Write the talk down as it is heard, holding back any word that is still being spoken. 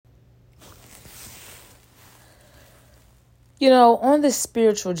On this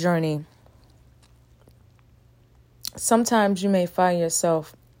spiritual journey, sometimes you may find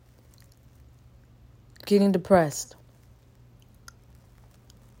yourself getting depressed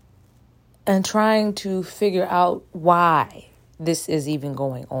and trying to figure out why this is even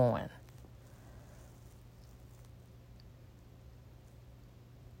going on.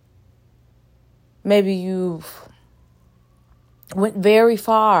 Maybe you've went very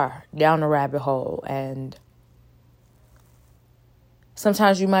far down a rabbit hole, and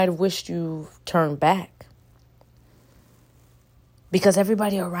sometimes you might have wished you turned back because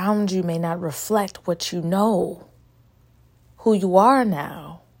everybody around you may not reflect what you know, who you are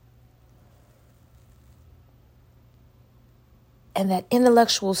now. And that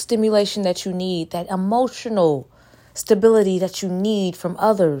intellectual stimulation that you need, that emotional stability that you need from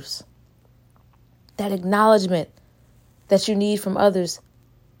others, that acknowledgement that you need from others,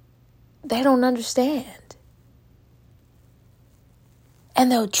 they don't understand.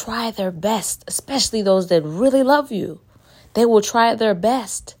 And they'll try their best, especially those that really love you. They will try their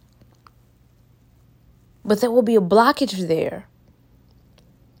best. But there will be a blockage there.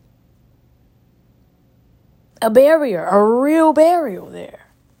 A barrier, a real barrier there.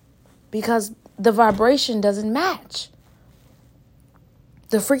 Because the vibration doesn't match.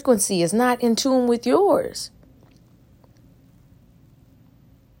 The frequency is not in tune with yours.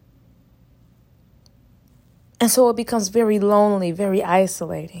 And so it becomes very lonely, very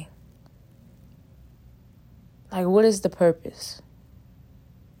isolating. Like, what is the purpose?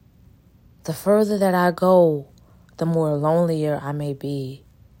 The further that I go, the more lonelier I may be.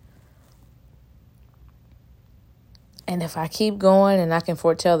 And if I keep going and I can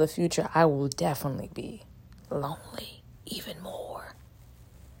foretell the future, I will definitely be lonely even more.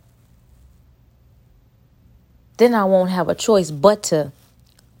 Then I won't have a choice but to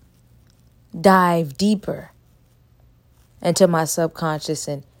dive deeper into my subconscious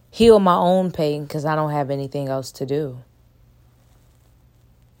and heal my own pain because I don't have anything else to do.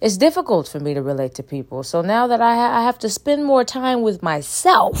 It's difficult for me to relate to people. So now that I have to spend more time with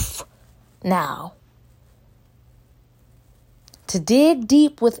myself now, to dig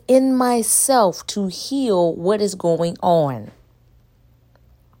deep within myself to heal what is going on.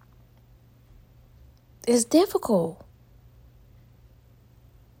 It's difficult.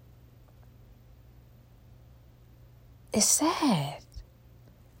 It's sad.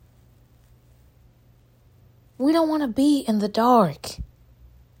 We don't want to be in the dark,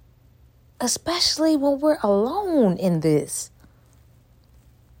 especially when we're alone in this.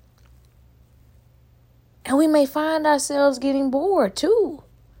 And we may find ourselves getting bored too.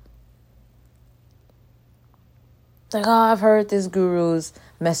 Like, oh, I've heard this guru's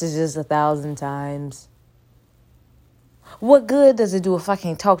messages 1,000 times. What good does it do if I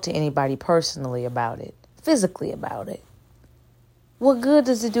can't talk to anybody personally about it, physically about it? What good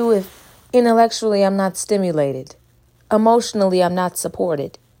does it do if intellectually I'm not stimulated, emotionally I'm not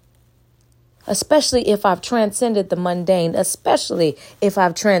supported? Especially if I've transcended the mundane, especially if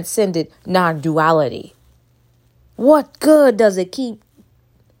I've transcended non-duality. What good does it keep?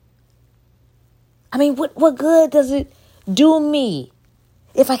 I mean, what good does it do me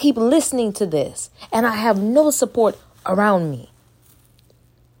if I keep listening to this and I have no support around me?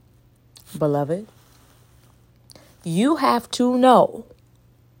 Beloved, you have to know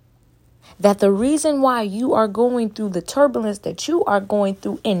that the reason why you are going through the turbulence that you are going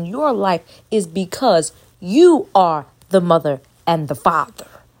through in your life is because you are the mother and the father.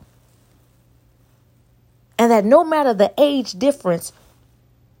 And that no matter the age difference,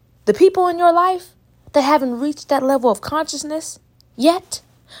 the people in your life that haven't reached that level of consciousness yet,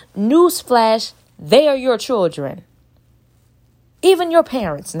 newsflash, they are your children. Even your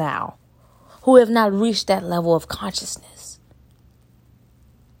parents now, who have not reached that level of consciousness.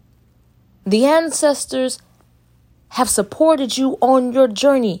 The ancestors have supported you on your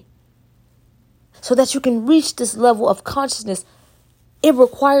journey so that you can reach this level of consciousness. It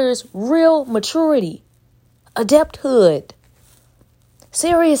requires real maturity, adepthood,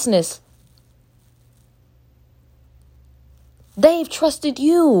 seriousness. They've trusted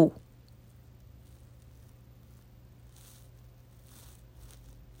you.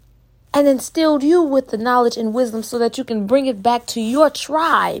 And instilled you with the knowledge and wisdom so that you can bring it back to your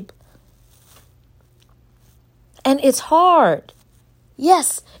tribe. And it's hard.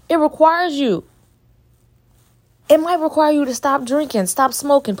 Yes, it requires you. It might require you to stop drinking, stop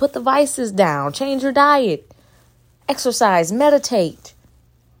smoking, put the vices down, change your diet, exercise, meditate.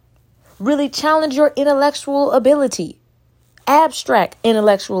 Really challenge your intellectual ability, abstract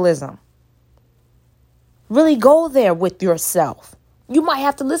intellectualism. Really go there with yourself. You might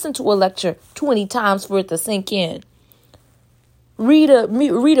have to listen to a lecture 20 times for it to sink in. Read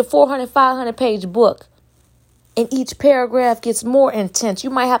a 400, 500 page book, and each paragraph gets more intense. You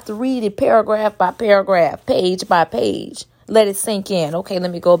might have to read it paragraph by paragraph, page by page. Let it sink in. Okay,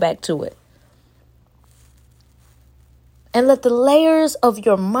 let me go back to it. And let the layers of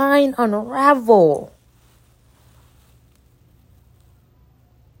your mind unravel.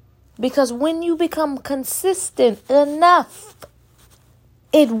 Because when you become consistent enough,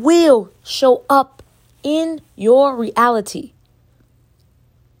 it will show up in your reality.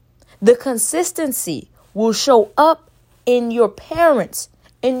 The consistency will show up in your parents,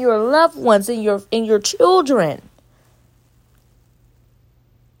 in your loved ones, in your children.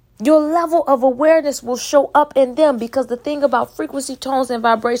 Your level of awareness will show up in them, because the thing about frequency, tones, and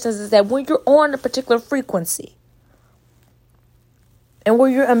vibrations is that when you're on a particular frequency and where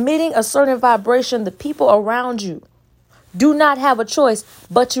you're emitting a certain vibration, the people around you do not have a choice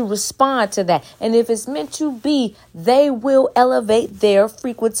but to respond to that. And if it's meant to be, they will elevate their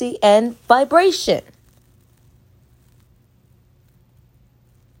frequency and vibration.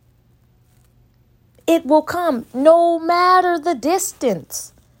 It will come no matter the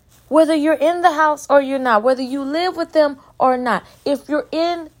distance, whether you're in the house or you're not, whether you live with them or not. If you're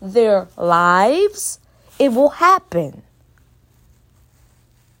in their lives, it will happen.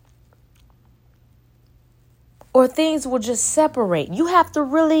 Or things will just separate. You have to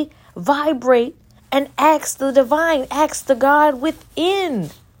really vibrate and ask the divine, ask the God within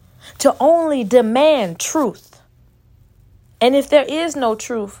to only demand truth. And if there is no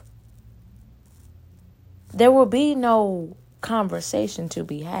truth, there will be no conversation to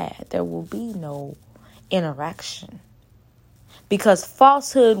be had. There will be no interaction. Because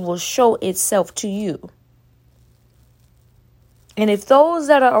falsehood will show itself to you. And if those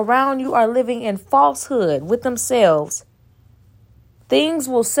that are around you are living in falsehood with themselves, things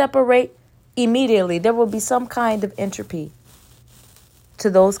will separate immediately. There will be some kind of entropy to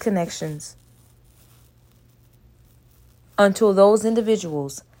those connections until those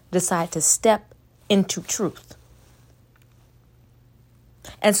individuals decide to step into truth.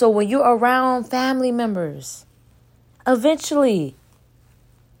 And so when you're around family members, eventually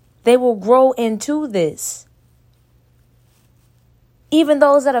they will grow into this. Even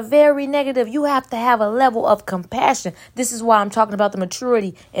those that are very negative, you have to have a level of compassion. This is why I'm talking about the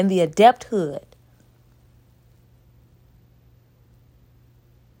maturity and the adepthood.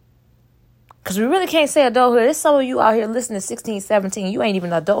 Because we really can't say adulthood. There's some of you out here listening to 16, 17. You ain't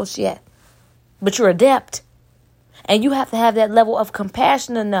even adults yet. But you're adept. And you have to have that level of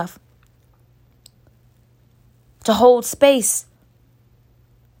compassion enough to hold space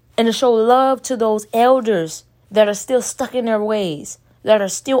and to show love to those elders that are still stuck in their ways, that are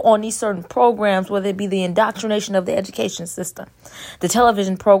still on these certain programs, whether it be the indoctrination of the education system, the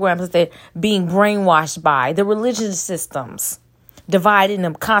television programs that they're being brainwashed by, the religious systems, dividing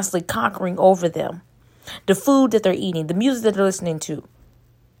them, constantly conquering over them, the food that they're eating, the music that they're listening to,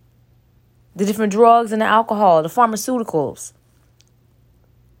 the different drugs and the alcohol, the pharmaceuticals,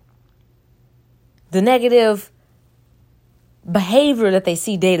 the negative behavior that they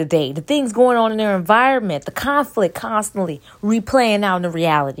see day to day, the things going on in their environment, the conflict constantly replaying out in the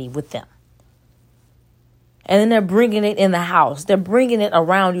reality with them. And then they're bringing it in the house. They're bringing it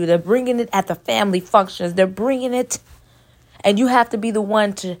around you. They're bringing it at the family functions. They're bringing it. And you have to be the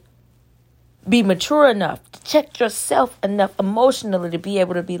one to be mature enough, to check yourself enough emotionally to be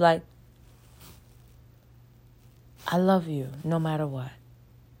able to be like, I love you no matter what.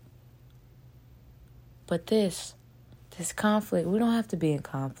 But this conflict, we don't have to be in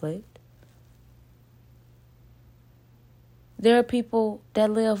conflict. There are people that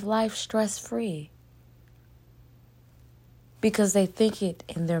live life stress-free because they think it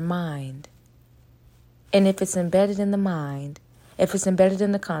in their mind. And if it's embedded in the mind, if it's embedded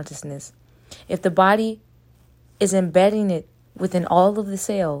in the consciousness, if the body is embedding it within all of the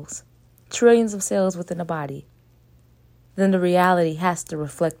cells, trillions of cells within the body, then the reality has to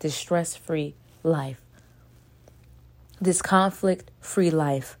reflect this stress-free life. This conflict-free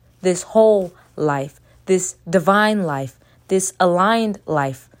life, this whole life, this divine life, this aligned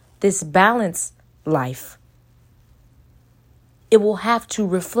life, this balanced life. It will have to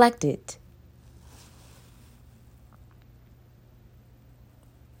reflect it.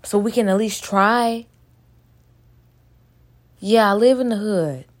 So we can at least try. Yeah, I live in the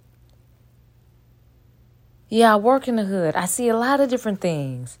hood. Yeah, I work in the hood. I see a lot of different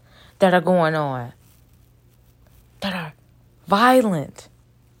things that are going on that are violent,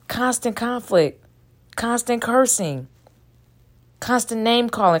 constant conflict, constant cursing, constant name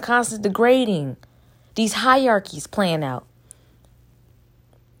calling, constant degrading, these hierarchies playing out.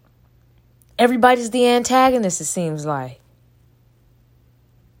 Everybody's the antagonist, it seems like.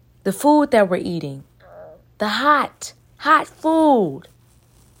 The food that we're eating. The hot food.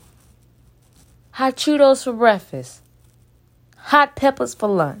 Hot Cheetos for breakfast. Hot peppers for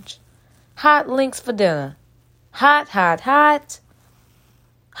lunch. Hot links for dinner. Hot. Hot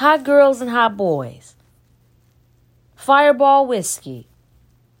girls and hot boys. Fireball whiskey.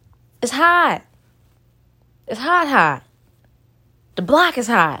 It's hot. It's hot. The block is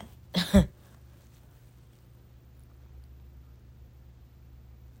hot.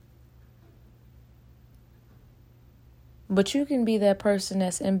 But you can be that person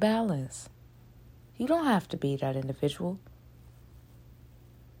that's in balance. You don't have to be that individual.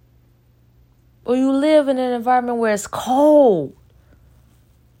 Or you live in an environment where it's cold.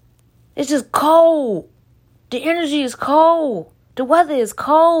 It's just cold. The energy is cold. The weather is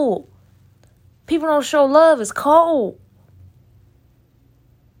cold. People don't show love. It's cold.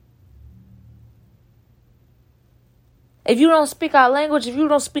 If you don't speak our language, if you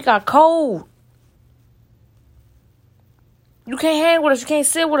don't speak our code, you can't hang with us. You can't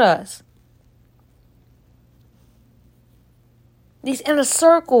sit with us. These inner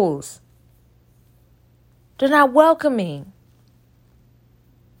circles, they're not welcoming.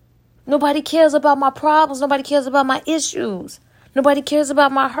 Nobody cares about my problems. Nobody cares about my issues. Nobody cares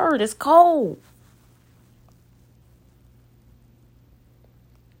about my hurt. It's cold.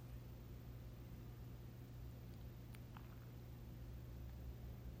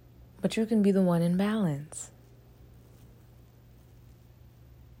 But you can be the one in balance.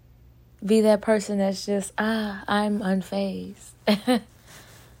 Be that person that's just, I'm unfazed.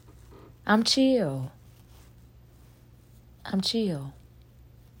 I'm chill.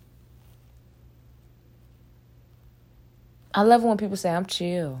 I love it when people say I'm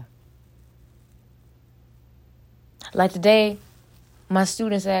chill. Like today, my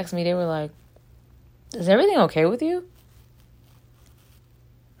students asked me, they were like, is everything okay with you?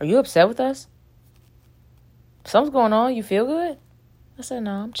 Are you upset with us? Something's going on? You feel good? I said,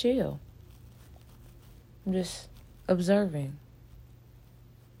 no, I'm chill. I'm just observing.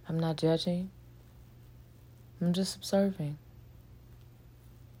 I'm not judging. I'm just observing.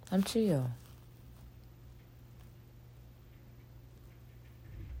 I'm chill.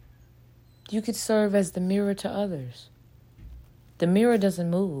 You could serve as the mirror to others. The mirror doesn't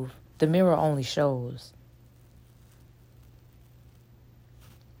move. The mirror only shows.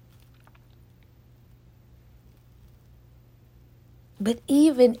 But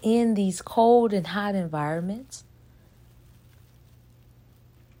even in these cold and hot environments,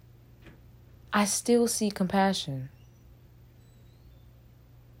 I still see compassion.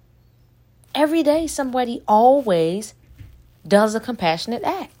 Every day, somebody always does a compassionate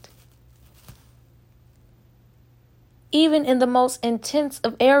act. Even in the most intense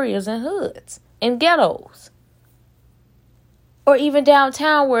of areas and hoods, in ghettos. Or even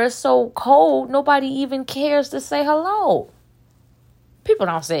downtown where it's so cold, nobody even cares to say hello. People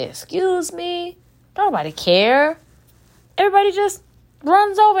don't say, excuse me. Nobody care. Everybody just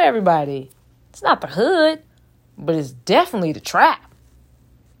runs over everybody. It's not the hood, but it's definitely the trap.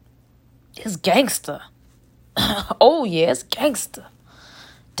 It's gangster. Oh, yeah, it's gangster.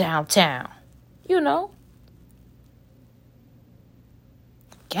 Downtown. You know.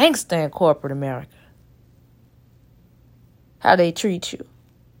 Gangster in corporate America. How they treat you.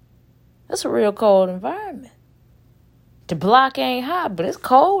 That's a real cold environment. The block ain't hot, but it's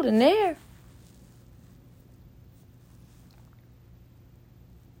cold in there.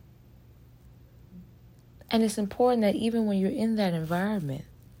 And it's important that even when you're in that environment,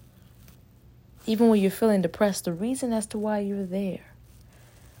 even when you're feeling depressed, the reason as to why you're there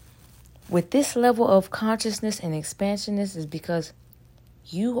with this level of consciousness and expansionness is because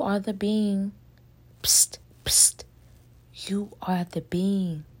you are the being. Psst, psst. You are the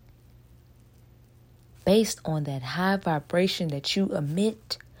being. Based on that high vibration that you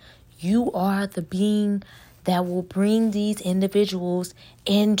emit, you are the being that will bring these individuals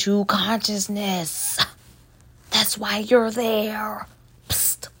into consciousness. That's why you're there.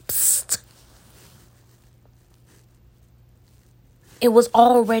 Psst, psst. It was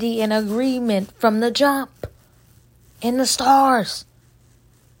already an agreement from the jump. In the stars.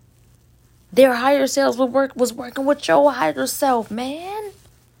 Their higher selves was working with your higher self, man.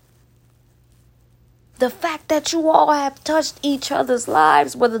 The fact that you all have touched each other's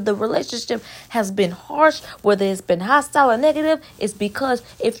lives, whether the relationship has been harsh, whether it's been hostile or negative, is because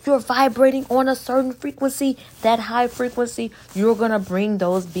if you're vibrating on a certain frequency, that high frequency, you're going to bring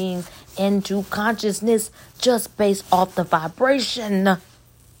those beings into consciousness just based off the vibration.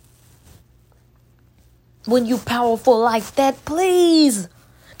 When you powerful like that, please,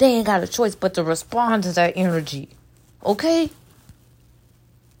 they ain't got a choice but to respond to that energy. Okay?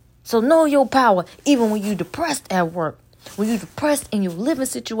 So know your power, even when you're depressed at work, when you're depressed in your living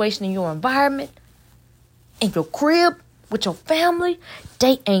situation, in your environment, in your crib, with your family.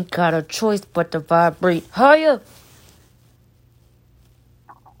 They ain't got a choice but to vibrate higher.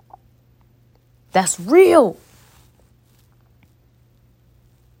 That's real.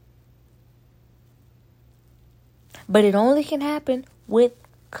 But it only can happen with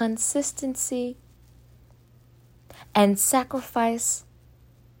consistency and sacrifice.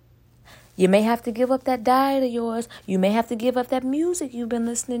 You may have to give up that diet of yours. You may have to give up that music you've been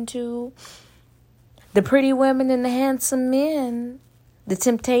listening to. The pretty women and the handsome men. The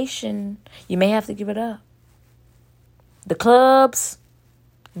temptation. You may have to give it up. The clubs.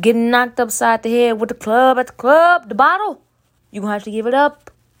 Getting knocked upside the head with the club at the club. The bottle. You're going to have to give it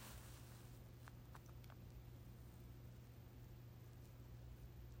up.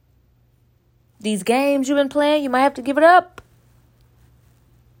 These games you've been playing, you might have to give it up.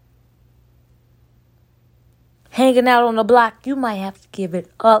 Hanging out on the block, you might have to give it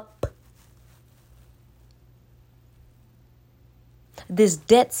up. This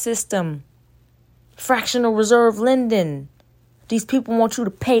debt system, fractional reserve lending, these people want you to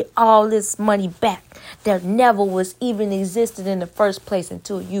pay all this money back that never was even existed in the first place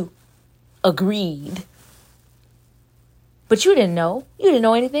until you agreed. But you didn't know. You didn't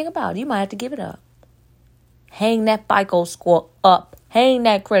know anything about it. You might have to give it up. Hang that FICO score up. Hang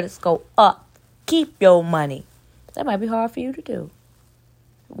that credit score up. Keep your money. That might be hard for you to do.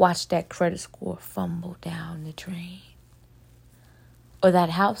 Watch that credit score fumble down the drain. Or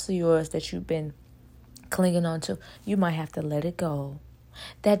that house of yours that you've been clinging on to, you might have to let it go.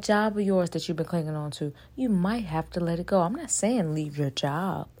 That job of yours that you've been clinging on to, you might have to let it go. I'm not saying leave your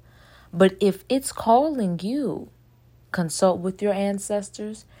job. But if it's calling you, consult with your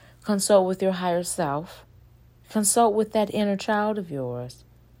ancestors. Consult with your higher self. Consult with that inner child of yours.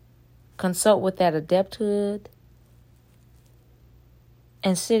 Consult with that adepthood.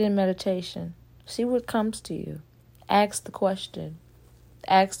 And sit in meditation. See what comes to you. Ask the question.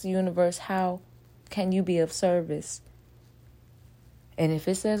 Ask the universe, how can you be of service? And if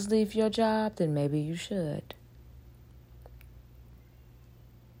it says leave your job, then maybe you should.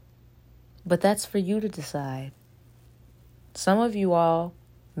 But that's for you to decide. Some of you all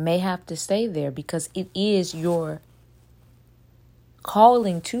may have to stay there because it is your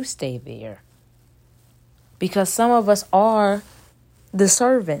calling to stay there. Because some of us are the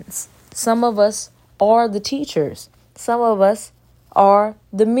servants. Some of us are the teachers. Some of us are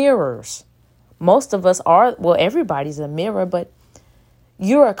the mirrors. Most of us are, well, everybody's a mirror, but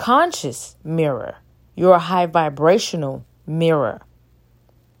you're a conscious mirror. You're a high vibrational mirror.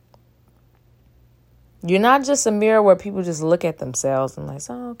 You're not just a mirror where people just look at themselves and like,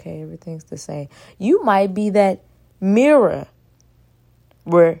 oh, okay, everything's the same. You might be that mirror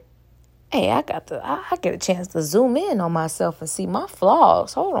where, hey, I get a chance to zoom in on myself and see my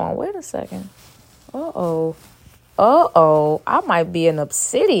flaws. Hold on, wait a second. Uh-oh, I might be an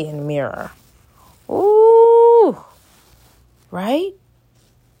obsidian mirror. Ooh, right?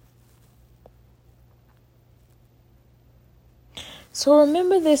 So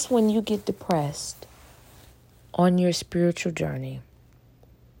remember this when you get depressed on your spiritual journey.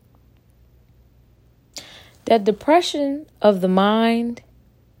 That depression of the mind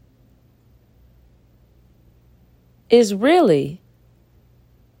is really,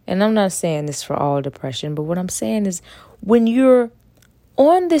 and I'm not saying this for all depression, but what I'm saying is when you're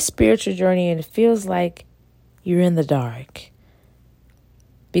on this spiritual journey and it feels like you're in the dark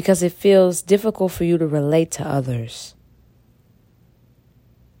because it feels difficult for you to relate to others.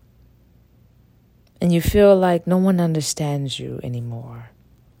 And you feel like no one understands you anymore.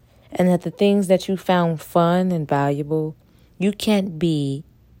 And that the things that you found fun and valuable, you can't be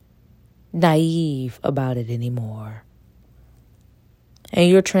naive about it anymore.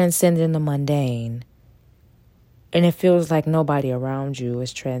 And you're transcending the mundane. And it feels like nobody around you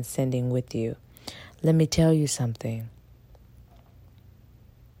is transcending with you. Let me tell you something.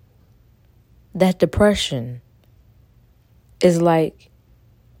 That depression is like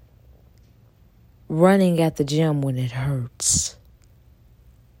running at the gym when it hurts.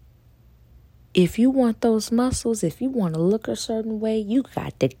 If you want those muscles, if you want to look a certain way, you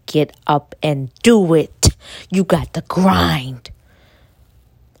got to get up and do it. You got to grind.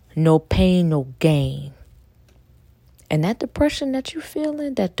 No pain, no gain. And that depression that you're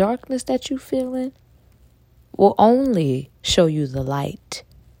feeling, that darkness that you're feeling, will only show you the light.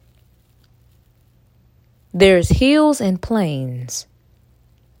 There's hills and plains.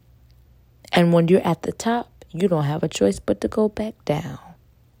 And when you're at the top, you don't have a choice but to go back down.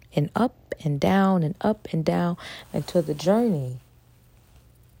 And up and down and up and down until the journey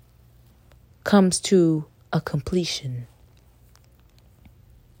comes to a completion.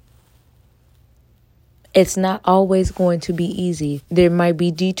 It's not always going to be easy. There might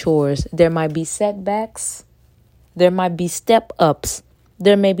be detours. There might be setbacks. There might be step ups.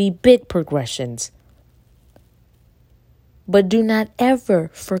 There may be big progressions. But do not ever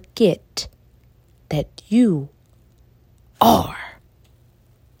forget that you are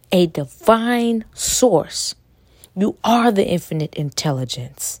a divine source. You are the infinite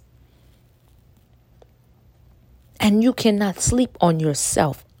intelligence. And you cannot sleep on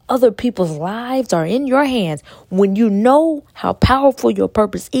yourself. Other people's lives are in your hands when you know how powerful your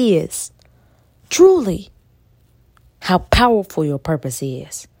purpose is. Truly, how powerful your purpose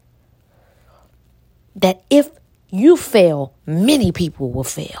is. That if you fail, many people will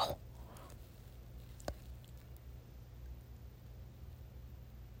fail.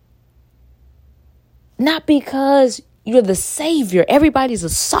 Not because you're the savior. Everybody's a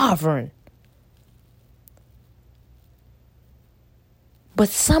sovereign. But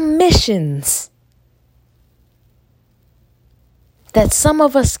some missions that some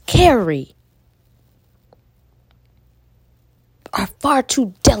of us carry are far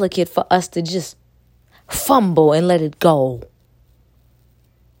too delicate for us to just fumble and let it go.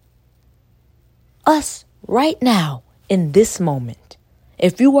 Us right now, in this moment,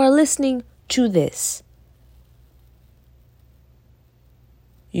 if you are listening to this,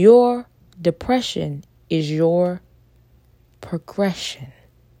 your depression is your progression.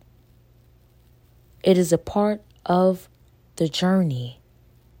 It is a part of the journey.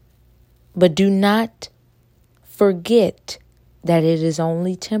 But do not forget that it is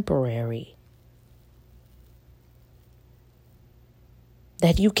only temporary.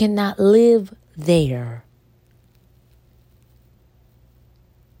 That you cannot live there.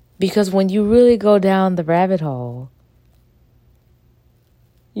 Because when you really go down the rabbit hole,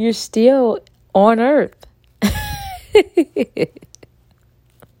 you're still on earth.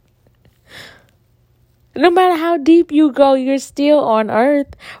 No matter how deep you go, you're still on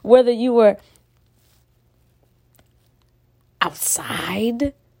earth. Whether you were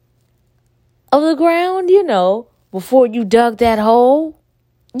outside of the ground, before you dug that hole,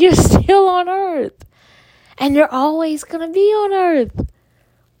 you're still on earth. And you're always going to be on earth.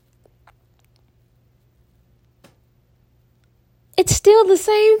 It's still the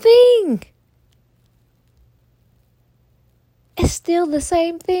same thing. It's still the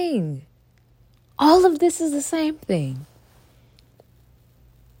same thing. All of this is the same thing.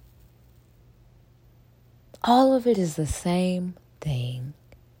 All of it is the same thing.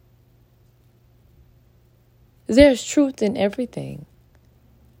 There's truth in everything.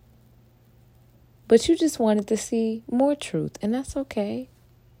 But you just wanted to see more truth, and that's okay.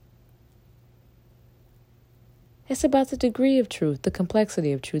 It's about the degree of truth, the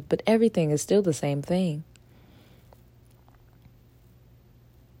complexity of truth, but everything is still the same thing.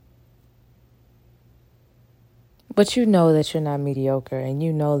 But you know that you're not mediocre, and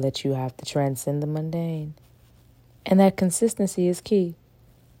you know that you have to transcend the mundane. And that consistency is key.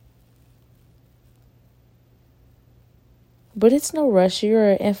 But it's no rush.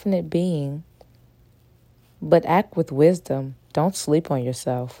 You're an infinite being. But act with wisdom. Don't sleep on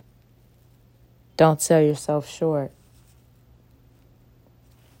yourself. Don't sell yourself short.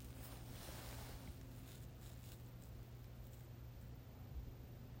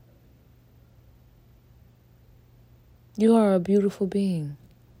 You are a beautiful being.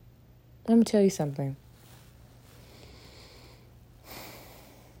 Let me tell you something.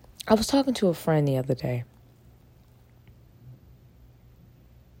 I was talking to a friend the other day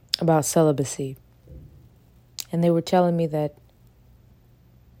about celibacy. And they were telling me that,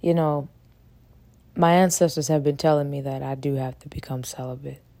 my ancestors have been telling me that I do have to become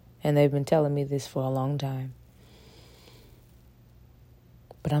celibate. And they've been telling me this for a long time.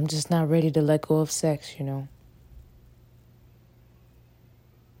 But I'm just not ready to let go of sex,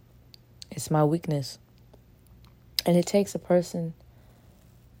 It's my weakness. And it takes a person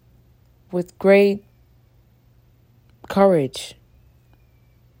with great courage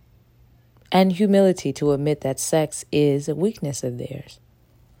and humility to admit that sex is a weakness of theirs.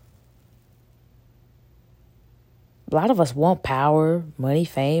 A lot of us want power, money,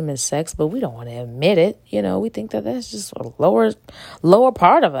 fame, and sex, but we don't want to admit it. We think that that's just a lower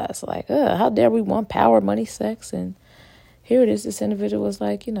part of us. Like, how dare we want power, money, sex? And here it is. This individual was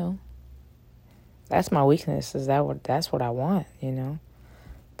like, that's my weakness. That's what I want,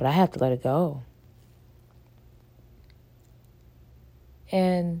 But I have to let it go.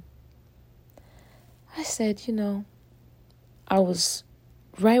 And I said, I was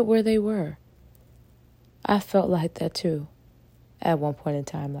right where they were. I felt like that too at one point in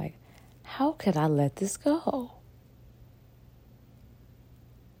time. Like, how could I let this go?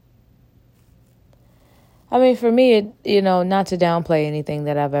 I mean, for me, not to downplay anything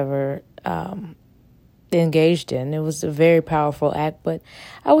that I've ever engaged in. It was a very powerful act, but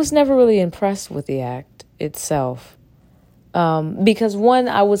I was never really impressed with the act itself. Because one,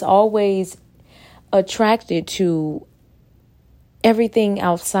 I was always attracted to everything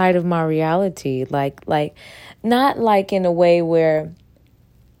outside of my reality. Like not like in a way where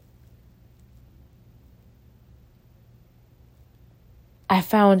I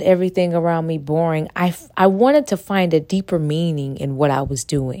found everything around me boring. I wanted to find a deeper meaning in what I was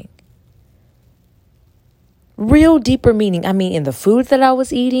doing. Real deeper meaning. I mean, in the food that I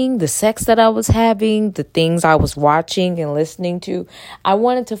was eating, the sex that I was having, the things I was watching and listening to. I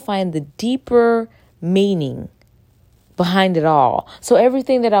wanted to find the deeper meaning behind it all. So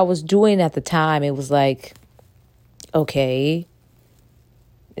everything that I was doing at the time, it was like, okay,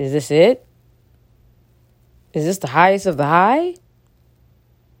 is this it? Is this the highest of the high?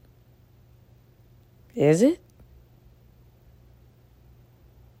 Is it?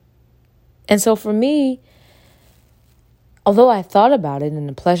 And so for me, although I thought about it and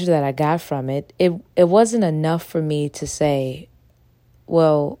the pleasure that I got from it, it wasn't enough for me to say,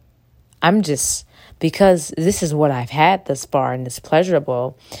 well, because this is what I've had thus far and it's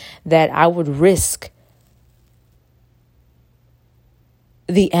pleasurable, that I would risk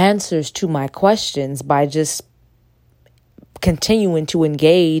the answers to my questions by just continuing to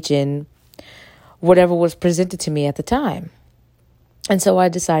engage in whatever was presented to me at the time. And so I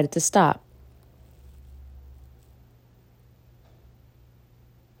decided to stop.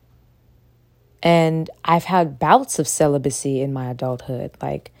 And I've had bouts of celibacy in my adulthood.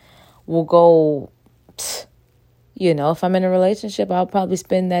 Like, we'll go, if I'm in a relationship, I'll probably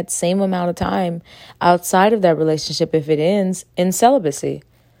spend that same amount of time outside of that relationship if it ends in celibacy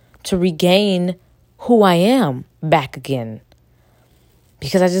to regain who I am back again.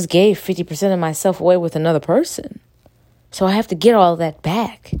 Because I just gave 50% of myself away with another person. So I have to get all that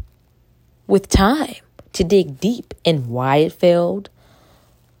back with time to dig deep in why it failed,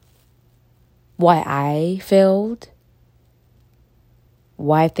 why I failed,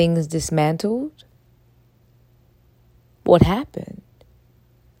 why things dismantled, what happened.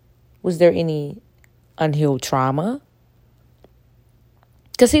 Was there any unhealed trauma?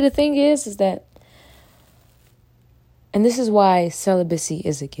 Because see, the thing is that, and this is why celibacy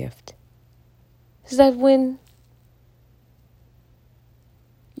is a gift, is that when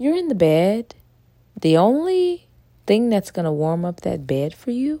you're in the bed, the only thing that's going to warm up that bed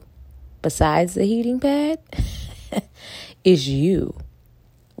for you, besides the heating pad, is you.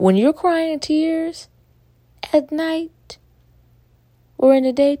 When you're crying tears at night or in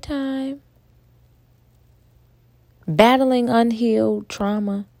the daytime, battling unhealed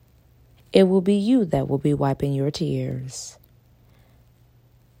trauma, it will be you that will be wiping your tears.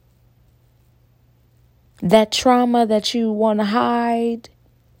 That trauma that you want to hide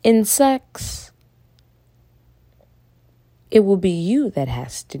in sex, it will be you that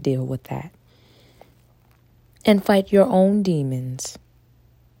has to deal with that and fight your own demons.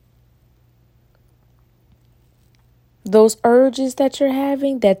 Those urges that you're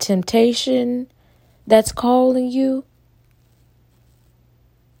having, that temptation that's calling you,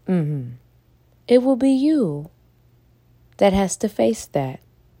 it will be you that has to face that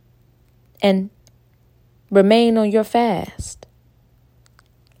and remain on your fast.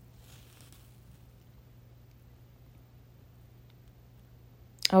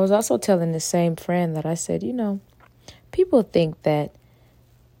 I was also telling the same friend that I said, people think that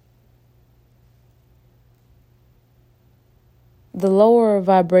the lower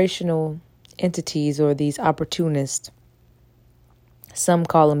vibrational entities or these opportunists, some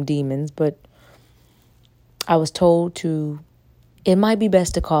call them demons, but I was told it might be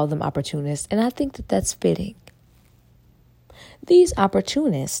best to call them opportunists. And I think that that's fitting. These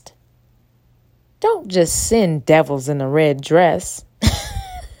opportunists don't just send devils in a red dress.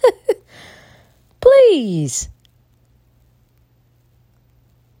 Please.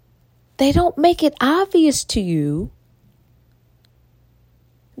 They don't make it obvious to you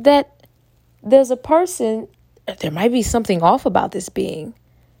that there's a person, there might be something off about this being.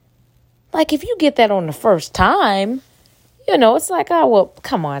 Like if you get that on the first time, it's like, oh, well,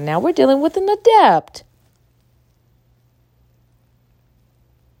 come on now. We're dealing with an adept.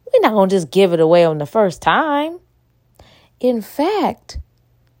 We're not going to just give it away on the first time. In fact,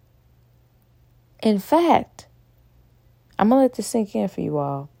 I'm going to let this sink in for you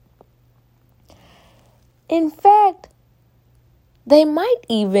all. In fact, they might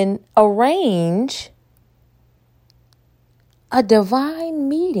even arrange a divine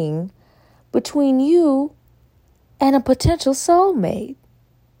meeting between you and a potential soulmate.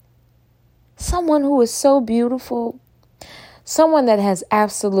 Someone who is so beautiful. Someone that has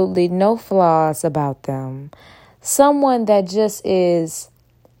absolutely no flaws about them. Someone that just is,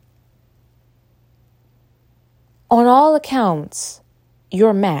 on all accounts,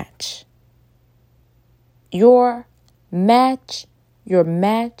 your match. Your match, your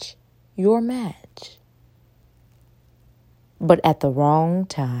match, your match. But at the wrong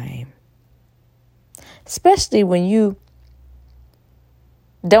time. Especially when you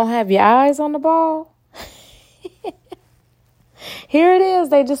don't have your eyes on the ball. Here it is,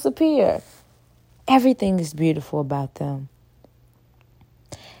 they disappear. Everything is beautiful about them.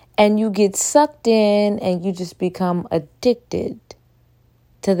 And you get sucked in and you just become addicted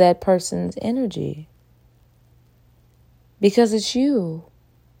to that person's energy. Because it's you.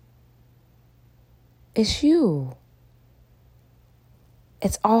 It's you.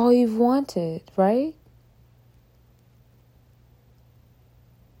 It's all you've wanted, right?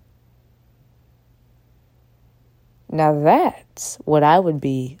 Now that's what I would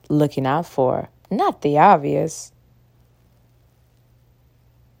be looking out for. Not the obvious.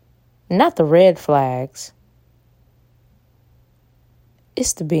 Not the red flags.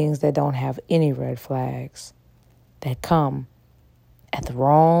 It's the beings that don't have any red flags. That come at the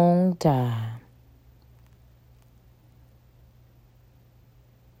wrong time.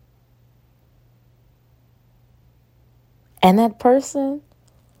 And that person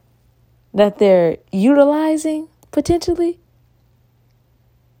that they're utilizing potentially,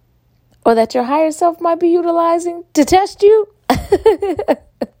 or that your higher self might be utilizing to test you,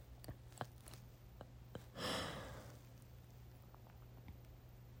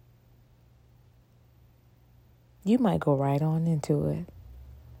 you might go right on into it.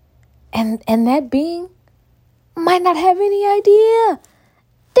 And that being might not have any idea.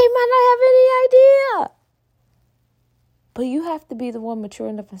 They might not have any idea. But you have to be the one mature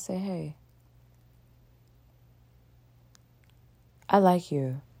enough and say, hey, I like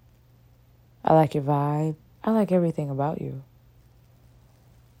you. I like your vibe. I like everything about you.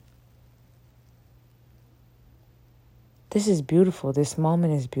 This is beautiful. This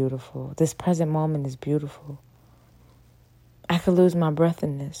moment is beautiful. This present moment is beautiful. I could lose my breath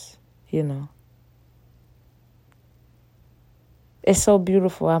in this, you know. It's so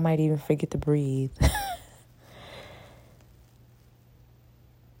beautiful, I might even forget to breathe.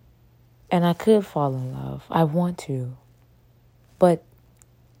 And I could fall in love. I want to. But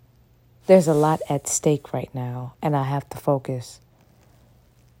there's a lot at stake right now, and I have to focus.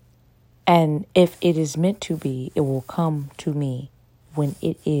 And if it is meant to be, it will come to me when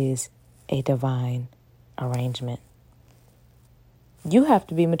it is a divine arrangement. You have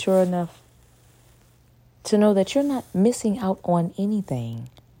to be mature enough to know that you're not missing out on anything.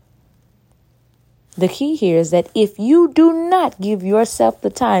 The key here is that if you do not give yourself the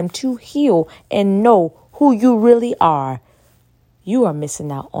time to heal and know who you really are, you are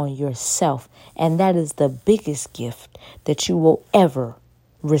missing out on yourself. And that is the biggest gift that you will ever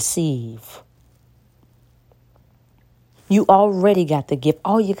receive. You already got the gift.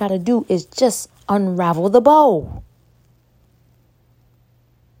 All you got to do is just unravel the bow.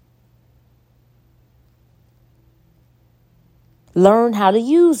 Learn how to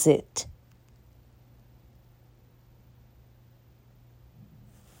use it.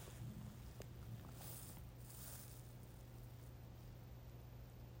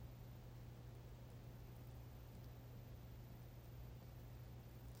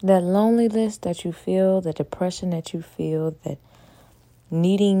 That loneliness that you feel, the depression that you feel, that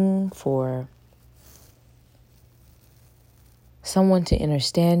needing for someone to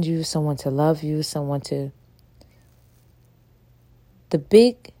understand you, someone to love you, someone to... The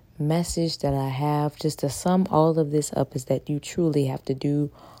big message that I have, just to sum all of this up, is that you truly have to do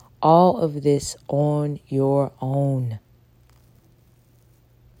all of this on your own.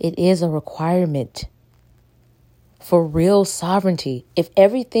 It is a requirement for real sovereignty. If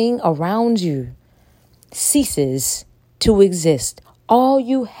everything around you ceases to exist, all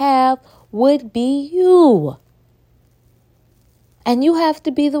you have would be you. And you have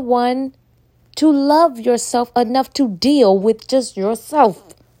to be the one to love yourself enough to deal with just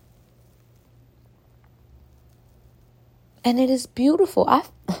yourself. And it is beautiful. I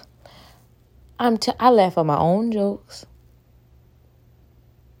laugh at my own jokes.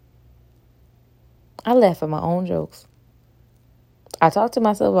 I laugh at my own jokes. I talk to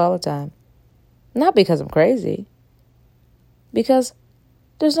myself all the time. Not because I'm crazy. Because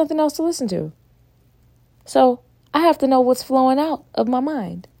there's nothing else to listen to. So I have to know what's flowing out of my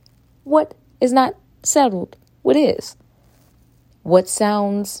mind. What is not settled? What is? What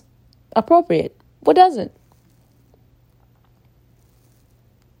sounds appropriate? What doesn't?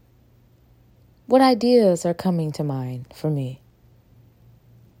 What ideas are coming to mind for me?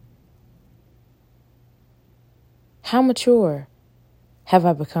 How mature have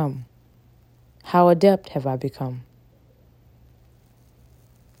I become? How adept have I become?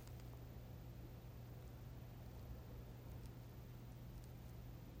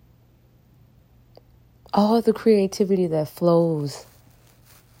 All the creativity that flows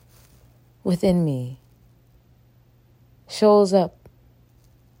within me shows up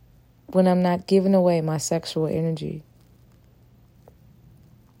when I'm not giving away my sexual energy.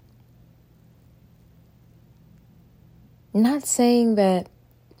 Not saying that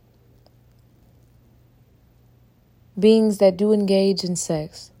beings that do engage in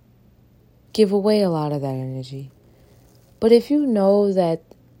sex give away a lot of that energy. But if you know that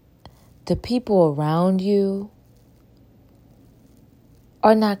the people around you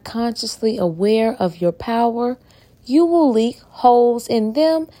are not consciously aware of your power, you will leak holes in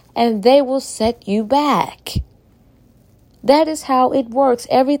them and they will set you back. That is how it works.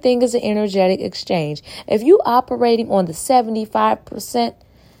 Everything is an energetic exchange. If you operating on the 75%,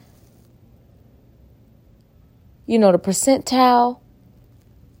 the percentile,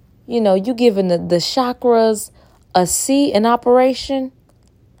 you giving the chakras a C in operation,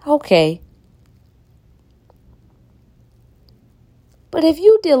 okay. But if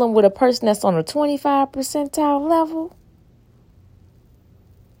you dealing with a person that's on a 25 percentile level,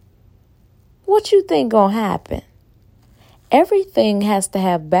 what you think gonna happen? Everything has to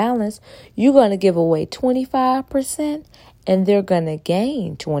have balance. You're going to give away 25% and they're going to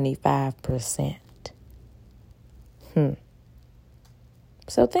gain 25%.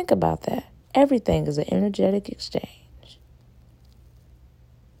 So think about that. Everything is an energetic exchange.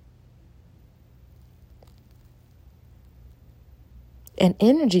 And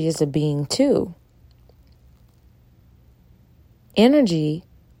energy is a being too. Energy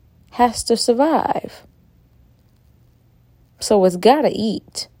has to survive. So it's got to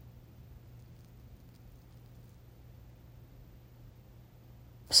eat.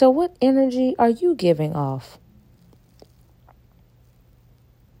 So what energy are you giving off?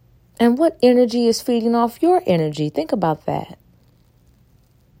 And what energy is feeding off your energy? Think about that.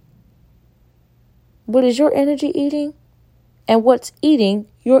 What is your energy eating? And what's eating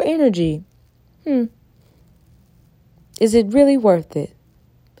your energy? Is it really worth it?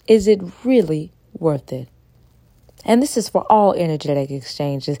 Is it really worth it? And this is for all energetic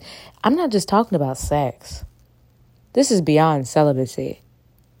exchanges. I'm not just talking about sex. This is beyond celibacy.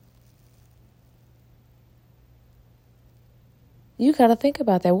 You got to think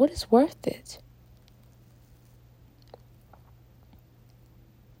about that. What is worth it?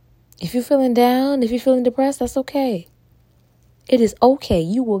 If you're feeling down, if you're feeling depressed, that's okay. It is okay.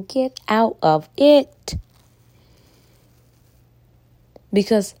 You will get out of it.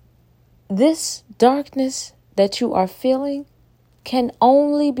 Because this darkness that you are feeling can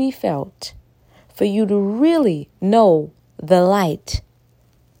only be felt for you to really know the light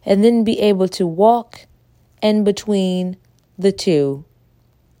and then be able to walk in between the two.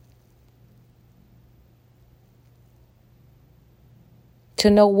 To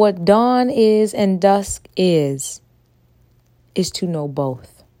know what dawn is and dusk is to know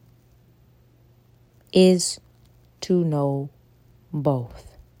both. Is to know both.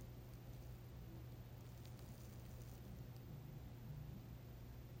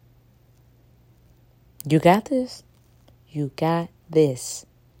 You got this. You got this.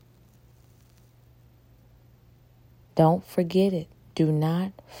 Don't forget it. Do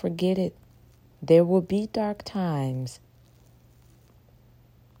not forget it. There will be dark times.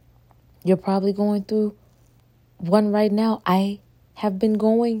 You're probably going through one right now. I have been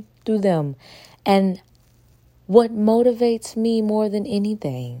going through them. And what motivates me more than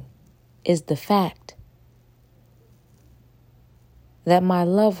anything is the fact that my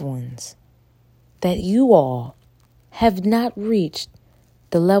loved ones, that you all have not reached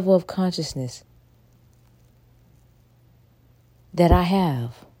the level of consciousness that I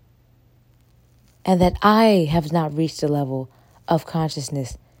have. And that I have not reached the level of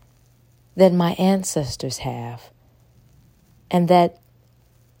consciousness that my ancestors have. And that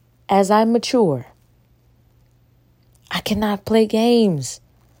as I mature, I cannot play games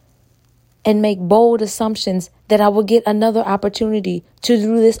and make bold assumptions that I will get another opportunity to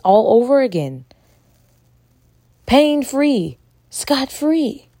do this all over again. Pain-free,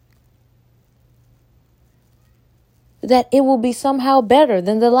 scot-free. That it will be somehow better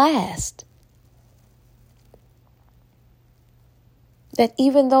than the last. That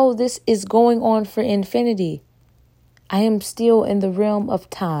even though this is going on for infinity, I am still in the realm of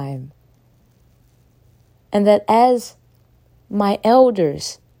time. And that as my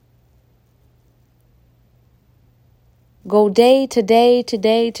elders go day to day to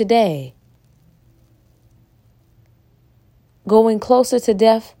day to day, going closer to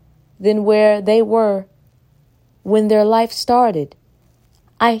death than where they were when their life started,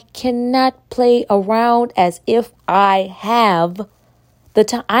 I cannot play around as if I have the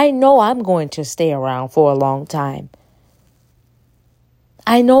time. I know I'm going to stay around for a long time.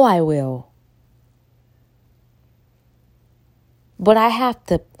 I know I will. But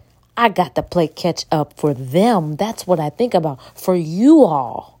I got to play catch up for them. That's what I think about. For you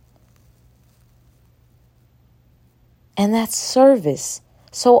all. And that's service.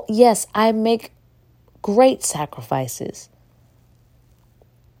 So yes, I make great sacrifices.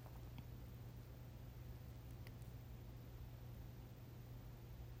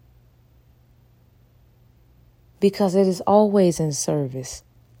 Because it is always in service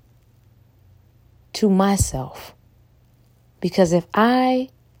to myself. Because if I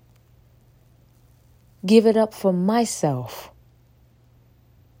give it up for myself,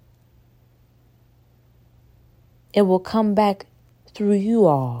 it will come back through you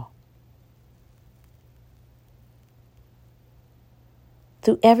all.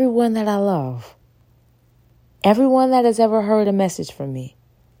 Through everyone that I love. Everyone that has ever heard a message from me.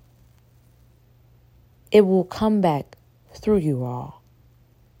 It will come back through you all.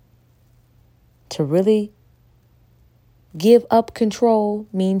 To really give up control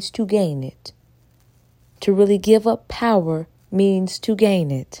means to gain it. To really give up power means to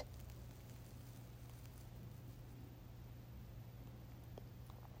gain it.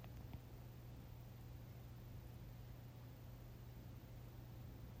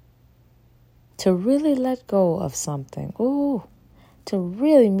 To really let go of something. Ooh, to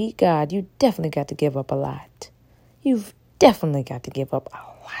really meet God, you definitely got to give up a lot. You've definitely got to give up a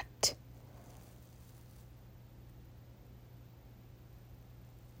lot.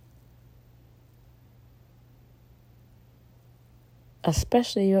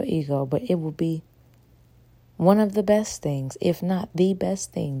 Especially your ego, but it will be one of the best things, if not the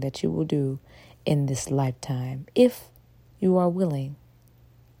best thing that you will do in this lifetime, if you are willing.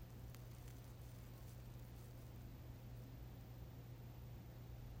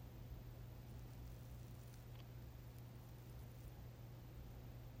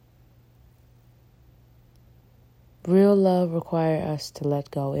 Real love requires us to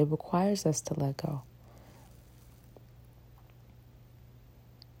let go. It requires us to let go.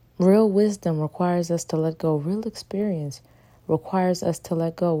 Real wisdom requires us to let go. Real experience requires us to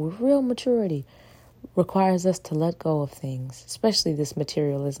let go. Real maturity requires us to let go of things, especially this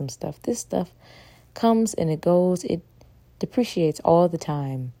materialism stuff. This stuff comes and it goes. It depreciates all the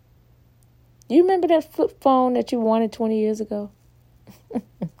time. You remember that flip phone that you wanted 20 years ago?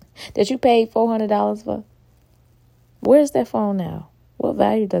 That you paid $400 for? Where's that phone now? What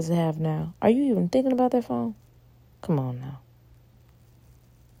value does it have now? Are you even thinking about that phone? Come on now.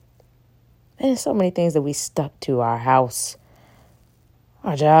 And there's so many things that we stuck to. Our house,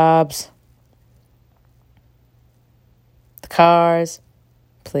 our jobs, the cars.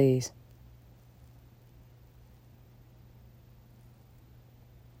 Please.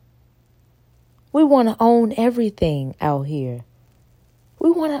 We want to own everything out here.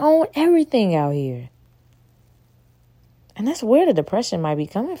 We want to own everything out here. And that's where the depression might be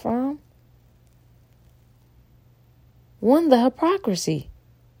coming from. One, the hypocrisy.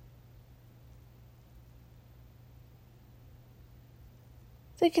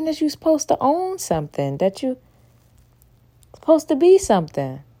 Thinking that you're supposed to own something, that you're supposed to be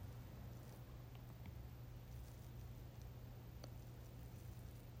something.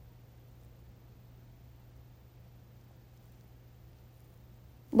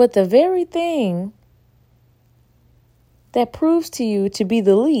 But the very thing that proves to you to be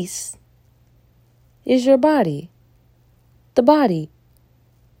the least is your body. The body.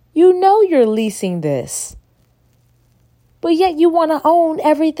 You know you're leasing this. But yet you want to own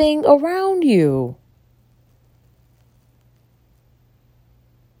everything around you.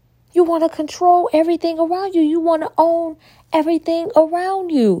 You want to control everything around you. You want to own everything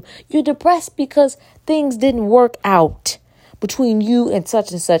around you. You're depressed because things didn't work out between you and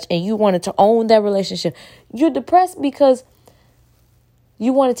such, and you wanted to own that relationship. You're depressed because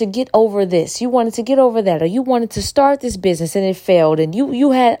you wanted to get over this, you wanted to get over that, or you wanted to start this business and it failed, and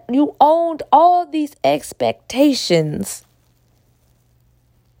you owned all these expectations.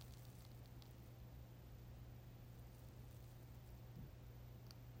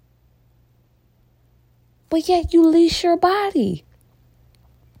 But yet you lease your body.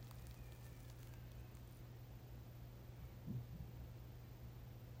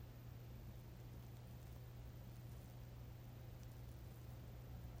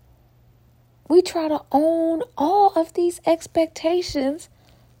 we try to own all of these expectations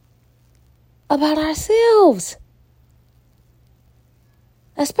about ourselves,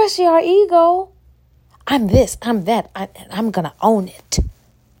 especially our ego. I'm this, I'm that, I'm going to own it.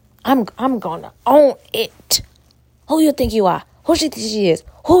 I'm going to own it. Who you think you are? Who she think she is?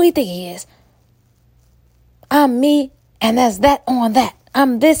 Who he think he is? I'm me, and that's that on that.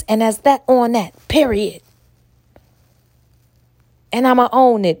 I'm this, and that's that on that. Period. And I'm going to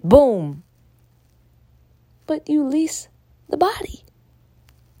own it. Boom. But you lease the body.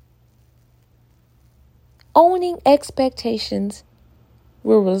 Owning expectations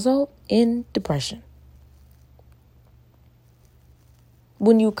will result in depression.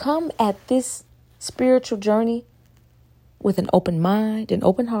 When you come at this spiritual journey with an open mind, an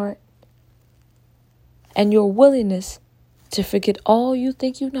open heart, and your willingness to forget all you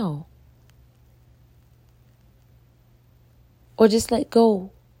think you know, or just let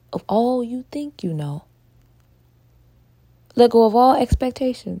go of all you think you know, let go of all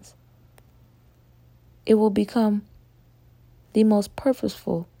expectations, it will become the most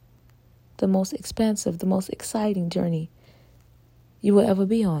purposeful, the most expansive, the most exciting journey you will ever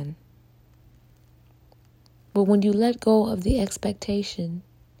be on. But when you let go of the expectation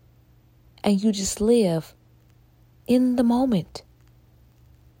and you just live in the moment,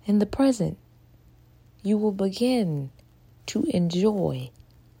 in the present, you will begin to enjoy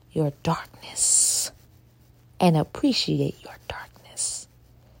your darkness and appreciate your darkness.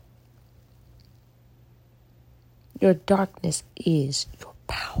 Your darkness is your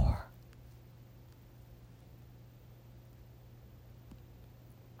power.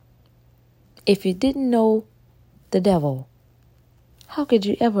 If you didn't know the devil, how could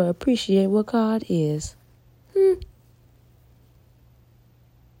you ever appreciate what God is?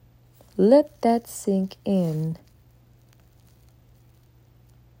 Let that sink in.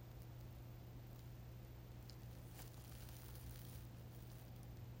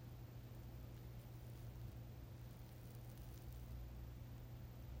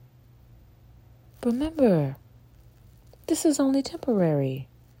 Remember, this is only temporary.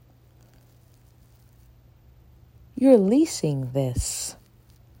 You're leasing this.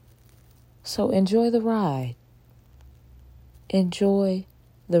 So enjoy the ride. Enjoy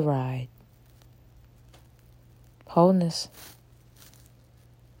the ride. Wholeness.